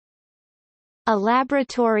A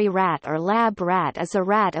laboratory rat or lab rat is a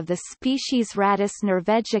rat of the species Rattus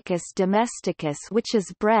norvegicus domesticus which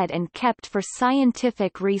is bred and kept for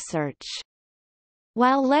scientific research.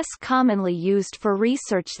 While less commonly used for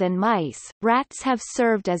research than mice, rats have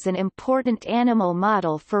served as an important animal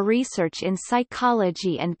model for research in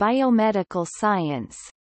psychology and biomedical science.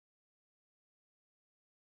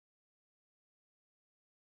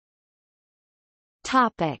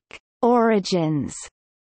 Topic: Origins.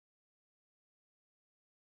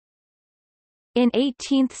 In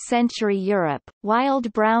 18th-century Europe,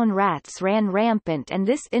 wild brown rats ran rampant and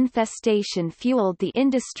this infestation fueled the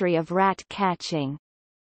industry of rat catching.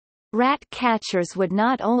 Rat catchers would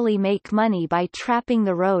not only make money by trapping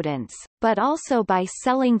the rodents, but also by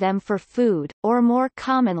selling them for food, or more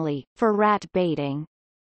commonly, for rat baiting.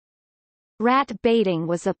 Rat baiting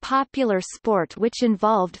was a popular sport which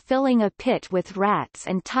involved filling a pit with rats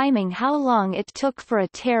and timing how long it took for a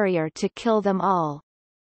terrier to kill them all.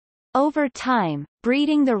 Over time,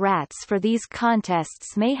 breeding the rats for these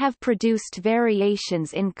contests may have produced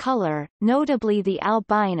variations in color, notably the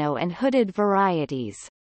albino and hooded varieties.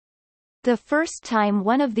 The first time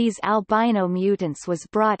one of these albino mutants was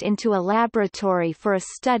brought into a laboratory for a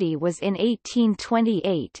study was in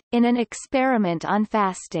 1828, in an experiment on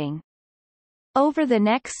fasting. Over the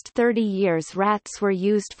next 30 years rats were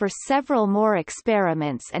used for several more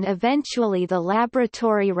experiments and eventually the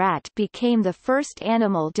laboratory rat became the first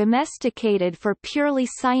animal domesticated for purely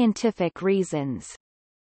scientific reasons.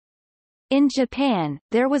 In Japan,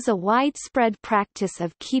 there was a widespread practice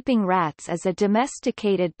of keeping rats as a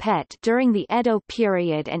domesticated pet during the Edo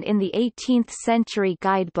period and in the 18th century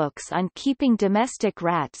guidebooks on keeping domestic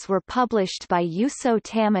rats were published by Yuso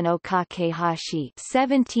Tamino Kakehashi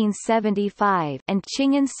 (1775) and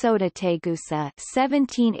Chingen Sodategusa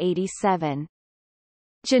 (1787).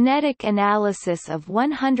 Genetic analysis of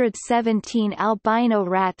 117 albino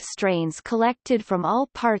rat strains collected from all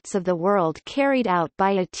parts of the world carried out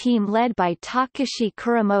by a team led by Takashi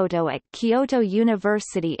Kuramoto at Kyoto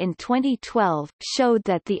University in 2012, showed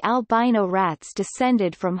that the albino rats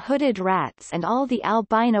descended from hooded rats and all the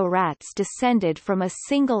albino rats descended from a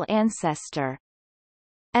single ancestor.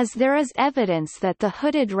 As there is evidence that the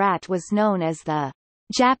hooded rat was known as the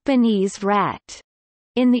Japanese rat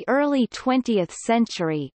in the early 20th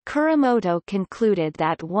century, Kuramoto concluded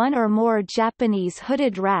that one or more Japanese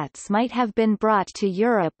hooded rats might have been brought to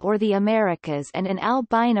Europe or the Americas and an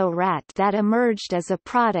albino rat that emerged as a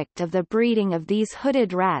product of the breeding of these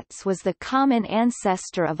hooded rats was the common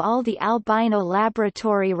ancestor of all the albino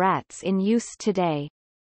laboratory rats in use today.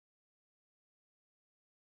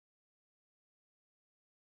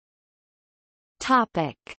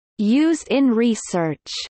 Topic: Used in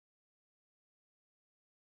research.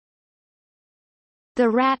 The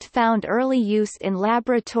rat found early use in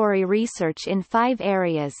laboratory research in 5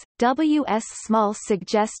 areas. W. S. Small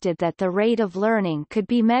suggested that the rate of learning could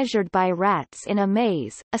be measured by rats in a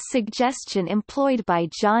maze, a suggestion employed by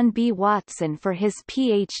John B. Watson for his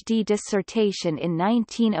Ph.D. dissertation in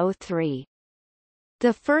 1903.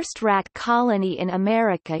 The first rat colony in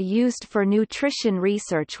America used for nutrition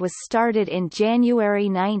research was started in January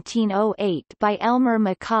 1908 by Elmer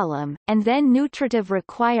McCollum, and then nutritive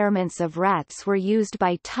requirements of rats were used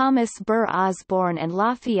by Thomas Burr Osborne and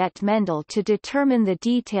Lafayette Mendel to determine the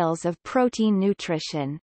details of protein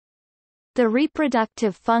nutrition. The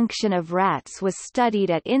reproductive function of rats was studied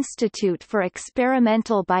at Institute for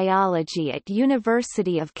Experimental Biology at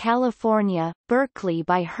University of California, Berkeley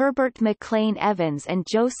by Herbert McLean Evans and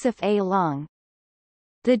Joseph A. Long.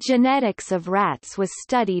 The genetics of rats was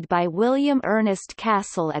studied by William Ernest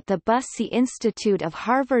Castle at the Bussey Institute of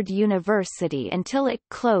Harvard University until it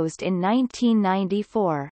closed in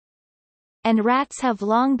 1994. And rats have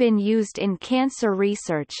long been used in cancer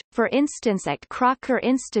research, for instance at Crocker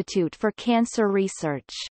Institute for Cancer Research.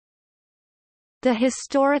 The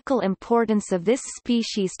historical importance of this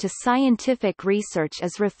species to scientific research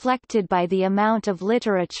is reflected by the amount of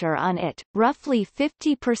literature on it, roughly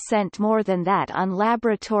 50% more than that on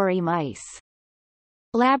laboratory mice.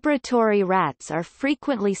 Laboratory rats are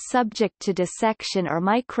frequently subject to dissection or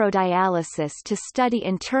microdialysis to study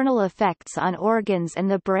internal effects on organs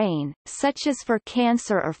and the brain, such as for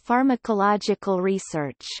cancer or pharmacological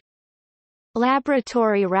research.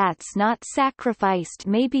 Laboratory rats not sacrificed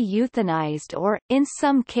may be euthanized or, in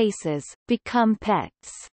some cases, become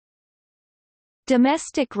pets.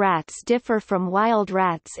 Domestic rats differ from wild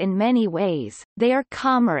rats in many ways. They are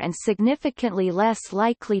calmer and significantly less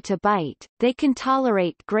likely to bite, they can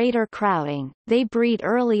tolerate greater crowding, they breed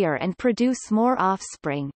earlier and produce more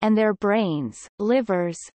offspring, and their brains,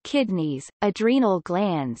 livers, kidneys, adrenal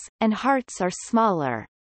glands, and hearts are smaller.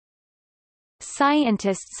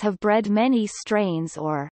 Scientists have bred many strains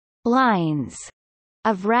or lines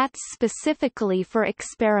of rats specifically for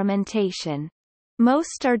experimentation.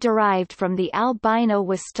 Most are derived from the albino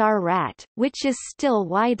Wistar rat, which is still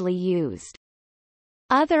widely used.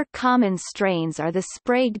 Other common strains are the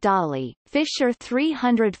Sprague Dawley, Fisher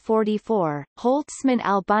 344, Holtzman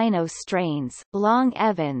albino strains, Long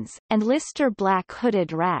Evans, and Lister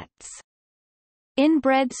black-hooded rats.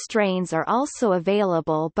 Inbred strains are also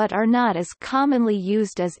available but are not as commonly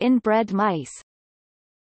used as inbred mice.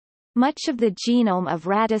 Much of the genome of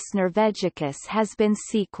Rattus norvegicus has been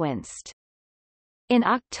sequenced. In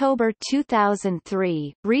October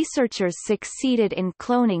 2003, researchers succeeded in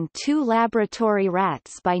cloning 2 laboratory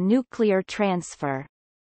rats by nuclear transfer.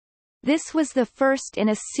 This was the first in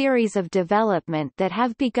a series of development that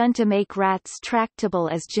have begun to make rats tractable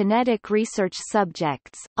as genetic research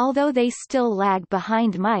subjects, although they still lag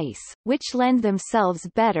behind mice, which lend themselves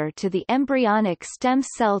better to the embryonic stem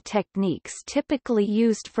cell techniques typically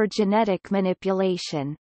used for genetic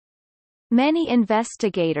manipulation. Many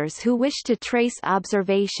investigators who wish to trace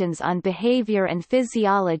observations on behavior and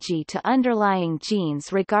physiology to underlying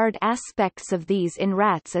genes regard aspects of these in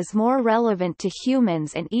rats as more relevant to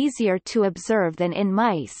humans and easier to observe than in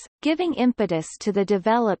mice, giving impetus to the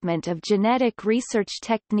development of genetic research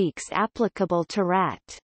techniques applicable to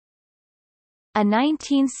rat. A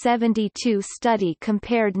 1972 study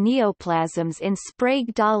compared neoplasms in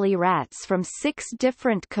Sprague Dawley rats from 6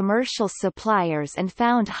 different commercial suppliers and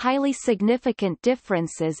found highly significant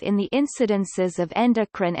differences in the incidences of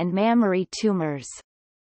endocrine and mammary tumors.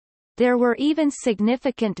 There were even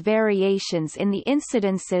significant variations in the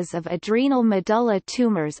incidences of adrenal medulla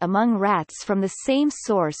tumors among rats from the same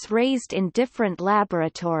source raised in different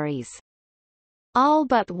laboratories. All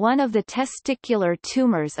but one of the testicular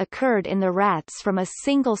tumors occurred in the rats from a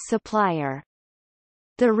single supplier.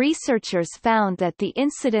 The researchers found that the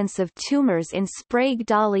incidence of tumors in Sprague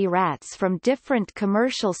Dawley rats from different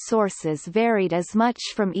commercial sources varied as much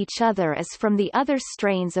from each other as from the other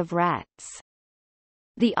strains of rats.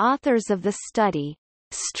 The authors of the study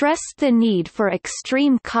stressed the need for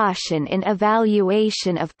extreme caution in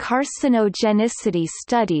evaluation of carcinogenicity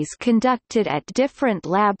studies conducted at different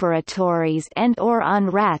laboratories and/or on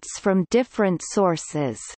rats from different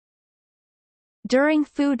sources. During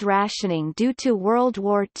food rationing due to World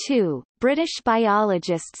War II, British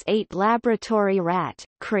biologists ate laboratory rat,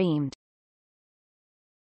 creamed.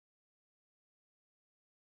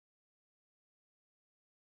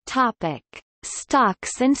 Topic: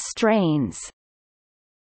 Stocks and strains.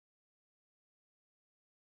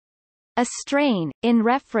 A strain, in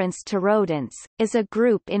reference to rodents, is a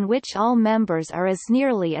group in which all members are as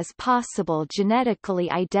nearly as possible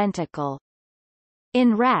genetically identical.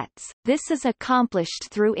 In rats, this is accomplished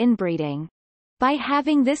through inbreeding. By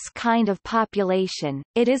having this kind of population,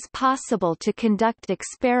 it is possible to conduct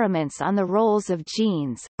experiments on the roles of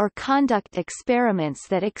genes, or conduct experiments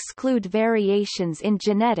that exclude variations in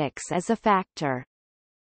genetics as a factor.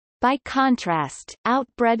 By contrast,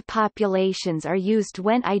 outbred populations are used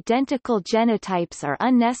when identical genotypes are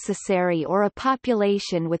unnecessary or a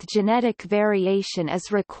population with genetic variation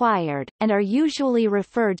is required, and are usually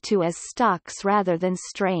referred to as stocks rather than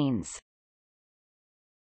strains.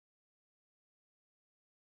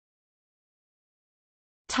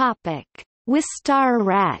 Topic: Wistar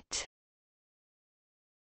rat.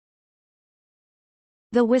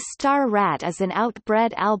 The Wistar rat is an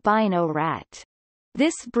outbred albino rat.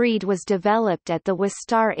 This breed was developed at the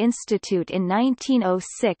Wistar Institute in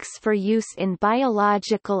 1906 for use in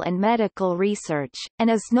biological and medical research, and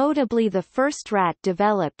is notably the first rat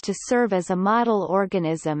developed to serve as a model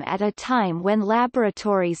organism at a time when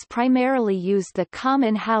laboratories primarily used the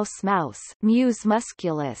common house mouse, Mus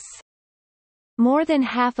musculus. More than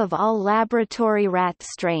half of all laboratory rat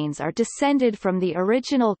strains are descended from the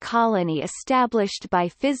original colony established by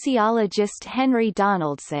physiologist Henry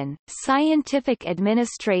Donaldson, scientific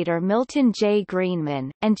administrator Milton J.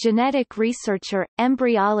 Greenman, and genetic researcher,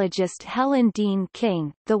 embryologist Helen Dean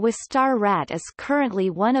King. The Wistar rat is currently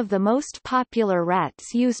one of the most popular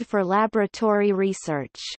rats used for laboratory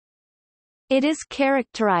research. It is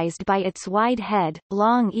characterized by its wide head,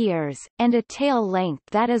 long ears, and a tail length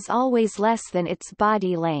that is always less than its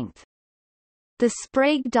body length. The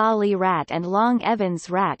Sprague Dawley rat and Long Evans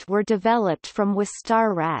rat were developed from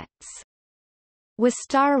Wistar rats.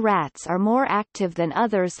 Wistar rats are more active than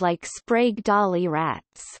others like Sprague Dawley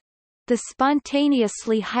rats. The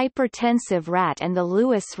spontaneously hypertensive rat and the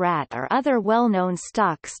Lewis rat are other well-known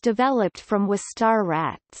stocks developed from Wistar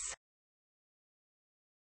rats.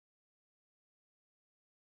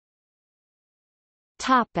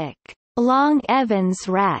 Topic: Long Evans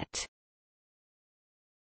rat.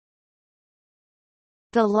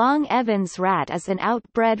 The Long Evans rat is an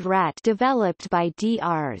outbred rat developed by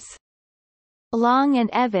Drs. Long and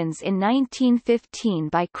Evans in 1915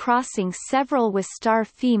 by crossing several Wistar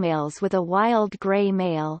females with a wild grey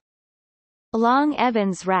male. Long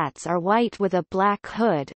Evans rats are white with a black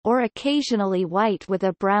hood, or occasionally white with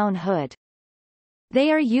a brown hood.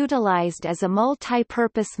 They are utilized as a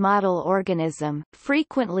multi-purpose model organism,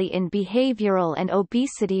 frequently in behavioral and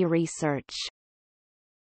obesity research.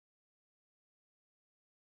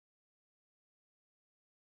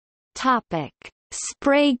 Topic: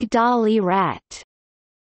 Sprague Dawley rat.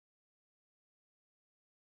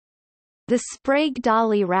 The Sprague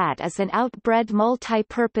Dawley rat is an outbred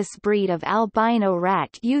multi-purpose breed of albino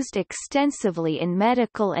rat used extensively in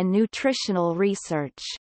medical and nutritional research.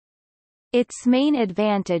 Its main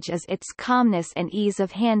advantage is its calmness and ease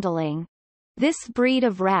of handling. This breed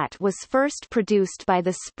of rat was first produced by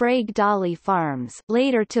the Sprague Dawley Farms,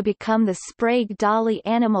 later to become the Sprague Dawley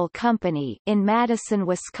Animal Company, in Madison,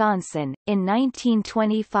 Wisconsin, in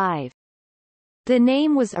 1925. The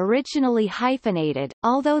name was originally hyphenated,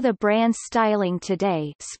 although the brand styling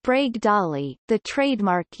today, Sprague Dawley, the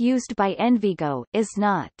trademark used by Envigo, is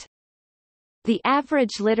not. The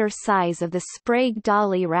average litter size of the Sprague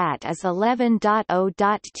Dawley rat is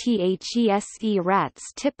 11.0.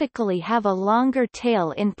 Rats typically have a longer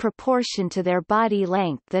tail in proportion to their body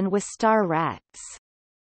length than Wistar rats.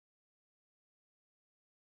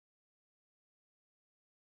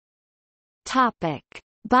 Topic: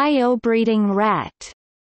 Biobreeding rat.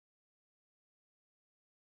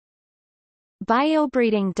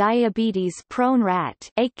 Biobreeding diabetes-prone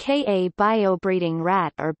rat, aka biobreeding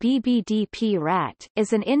rat or BBDP rat,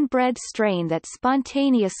 is an inbred strain that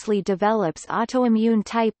spontaneously develops autoimmune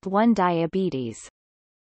type 1 diabetes.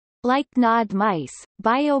 Like NOD mice,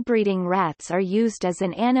 biobreeding rats are used as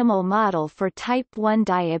an animal model for type 1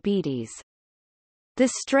 diabetes. The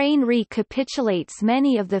strain recapitulates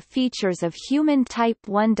many of the features of human type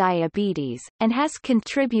 1 diabetes, and has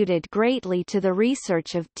contributed greatly to the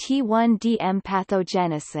research of T1DM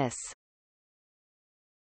pathogenesis.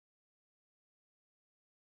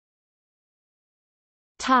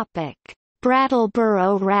 Topic: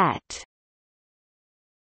 Brattleboro rat.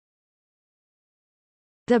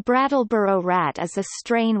 The Brattleboro rat is a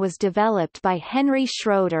strain was developed by Henry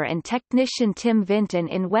Schroeder and technician Tim Vinton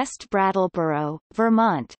in West Brattleboro,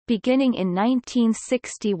 Vermont, beginning in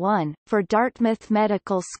 1961, for Dartmouth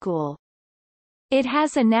Medical School. It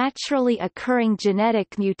has a naturally occurring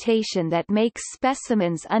genetic mutation that makes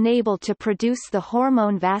specimens unable to produce the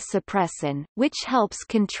hormone vasopressin, which helps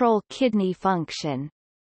control kidney function.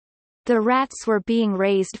 The rats were being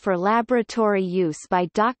raised for laboratory use by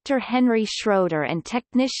Dr. Henry Schroeder and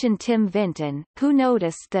technician Tim Vinton, who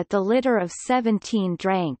noticed that the litter of 17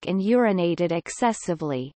 drank and urinated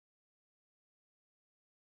excessively.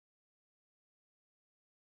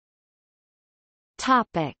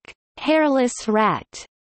 Topic: Hairless rat.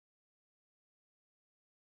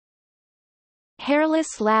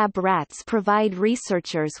 Hairless lab rats provide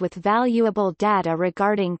researchers with valuable data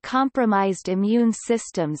regarding compromised immune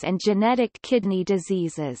systems and genetic kidney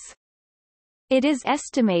diseases. It is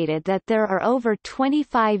estimated that there are over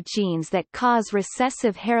 25 genes that cause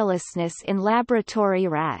recessive hairlessness in laboratory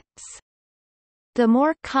rats. The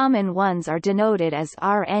more common ones are denoted as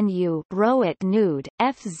RNU, rowet nude,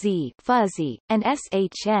 FZ, fuzzy, and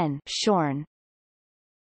SHN, shorn.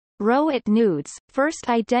 Rowet nudes, first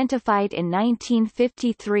identified in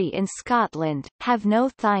 1953 in Scotland, have no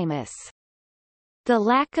thymus. The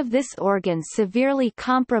lack of this organ severely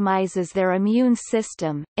compromises their immune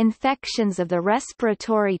system, infections of the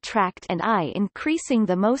respiratory tract and eye increasing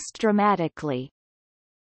the most dramatically.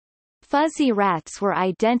 Fuzzy rats were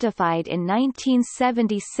identified in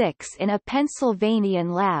 1976 in a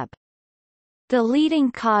Pennsylvanian lab. The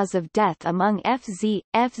leading cause of death among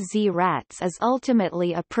FZ rats is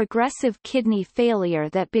ultimately a progressive kidney failure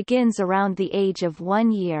that begins around the age of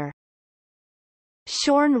 1 year.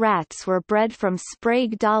 Shorn rats were bred from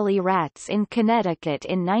Sprague Dawley rats in Connecticut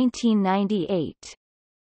in 1998.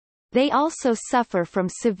 They also suffer from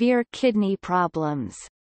severe kidney problems.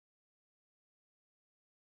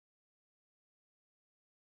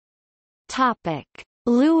 Topic: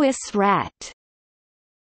 Lewis rat.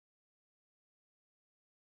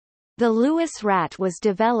 The Lewis rat was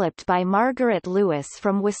developed by Margaret Lewis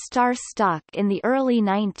from Wistar stock in the early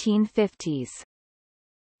 1950s.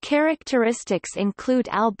 Characteristics include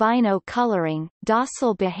albino coloring,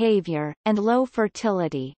 docile behavior, and low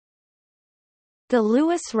fertility. The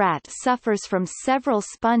Lewis rat suffers from several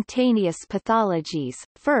spontaneous pathologies.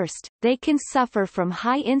 First, they can suffer from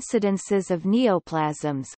high incidences of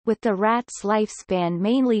neoplasms, with the rat's lifespan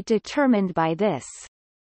mainly determined by this.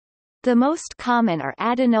 The most common are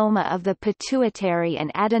adenoma of the pituitary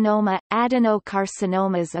and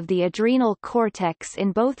adenocarcinomas of the adrenal cortex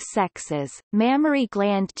in both sexes, mammary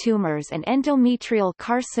gland tumors and endometrial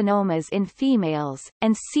carcinomas in females,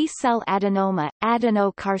 and C-cell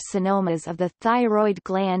adenocarcinomas of the thyroid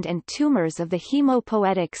gland and tumors of the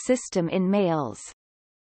hemopoietic system in males.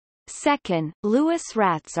 Second, Lewis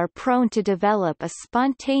rats are prone to develop a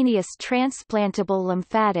spontaneous transplantable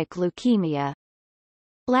lymphatic leukemia.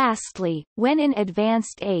 Lastly, when in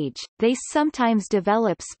advanced age, they sometimes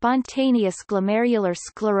develop spontaneous glomerular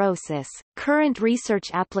sclerosis. Current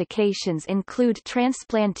research applications include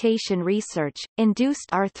transplantation research,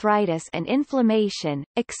 induced arthritis and inflammation,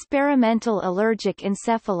 experimental allergic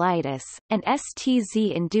encephalitis, and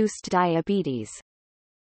STZ-induced diabetes.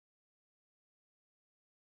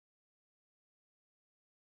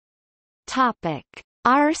 Topic: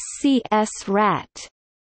 RCS rat.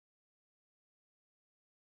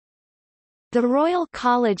 The Royal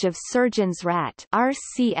College of Surgeons rat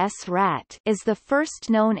 (RCS rat) is the first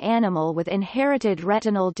known animal with inherited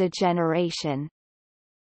retinal degeneration.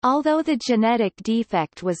 Although the genetic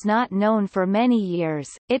defect was not known for many years,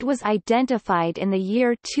 it was identified in the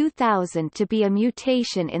year 2000 to be a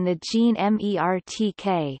mutation in the gene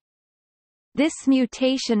MERTK. This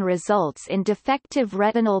mutation results in defective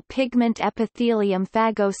retinal pigment epithelium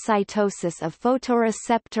phagocytosis of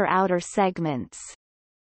photoreceptor outer segments.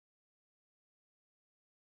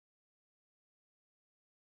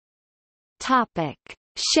 Topic: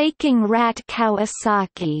 Shaking rat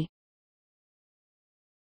Kawasaki.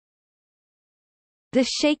 The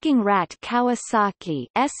shaking rat Kawasaki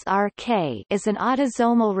 (SRK) is an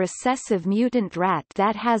autosomal recessive mutant rat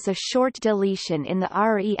that has a short deletion in the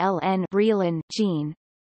RELN gene.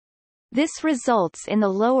 This results in the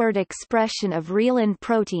lowered expression of reelin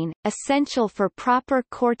protein, essential for proper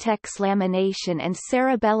cortex lamination and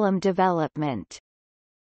cerebellum development.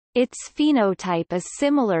 Its phenotype is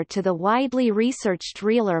similar to the widely researched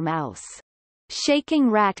reeler mouse.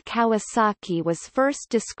 Shaking rat Kawasaki was first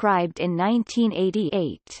described in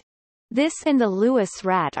 1988. This and the Lewis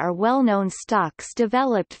rat are well-known stocks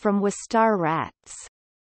developed from Wistar rats.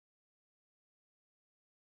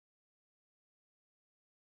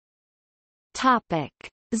 Topic: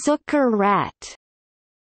 Zucker rat.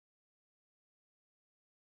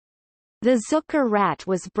 The Zucker rat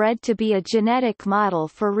was bred to be a genetic model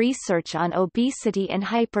for research on obesity and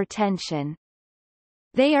hypertension.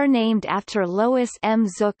 They are named after Lois M.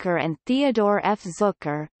 Zucker and Theodore F.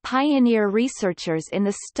 Zucker, pioneer researchers in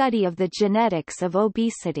the study of the genetics of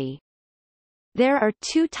obesity. There are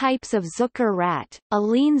two types of Zucker rat, a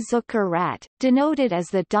lean Zucker rat, denoted as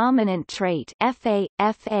the dominant trait FA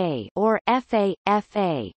or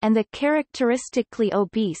FA, and the characteristically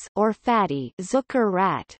obese or fatty Zucker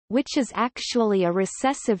rat, which is actually a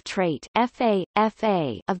recessive trait FA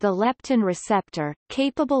of the leptin receptor,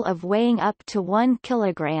 capable of weighing up to 1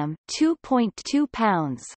 kilogram (2.2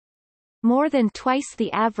 pounds). More than twice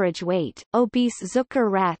the average weight, obese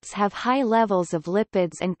Zucker rats have high levels of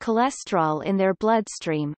lipids and cholesterol in their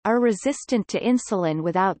bloodstream, are resistant to insulin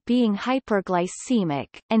without being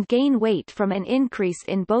hyperglycemic, and gain weight from an increase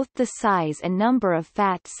in both the size and number of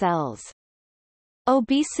fat cells.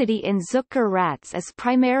 Obesity in Zucker rats is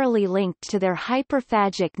primarily linked to their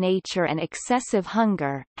hyperphagic nature and excessive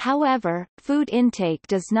hunger. However, food intake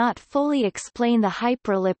does not fully explain the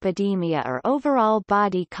hyperlipidemia or overall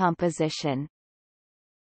body composition.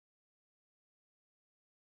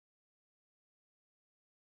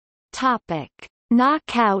 Topic: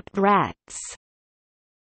 Knockout rats.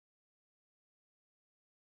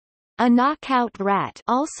 A knockout rat,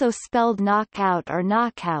 also spelled knockout or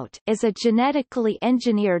knockout, is a genetically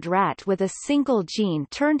engineered rat with a single gene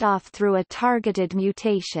turned off through a targeted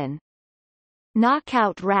mutation.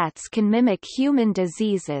 Knockout rats can mimic human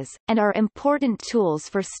diseases, and are important tools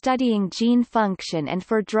for studying gene function and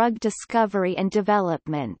for drug discovery and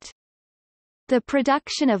development. The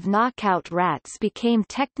production of knockout rats became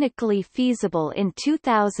technically feasible in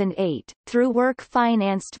 2008, through work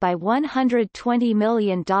financed by $120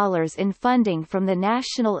 million in funding from the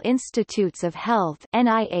National Institutes of Health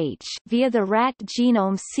 (NIH) via the Rat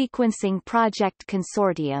Genome Sequencing Project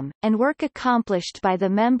Consortium, and work accomplished by the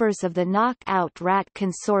members of the Knockout Rat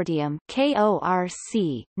Consortium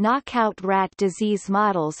 (KORC), knockout rat disease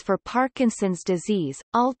models for Parkinson's disease,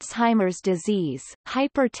 Alzheimer's disease,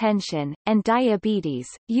 hypertension, and diabetes,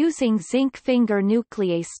 using zinc finger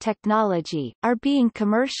nuclease technology, are being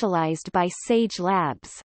commercialized by Sage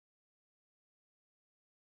Labs.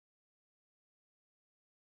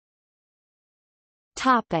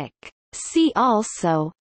 Topic. See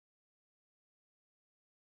also: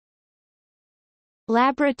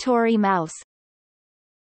 Laboratory mouse.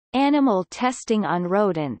 Animal testing on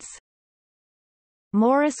rodents.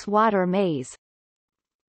 Morris water maze.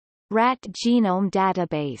 Rat genome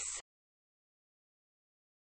database.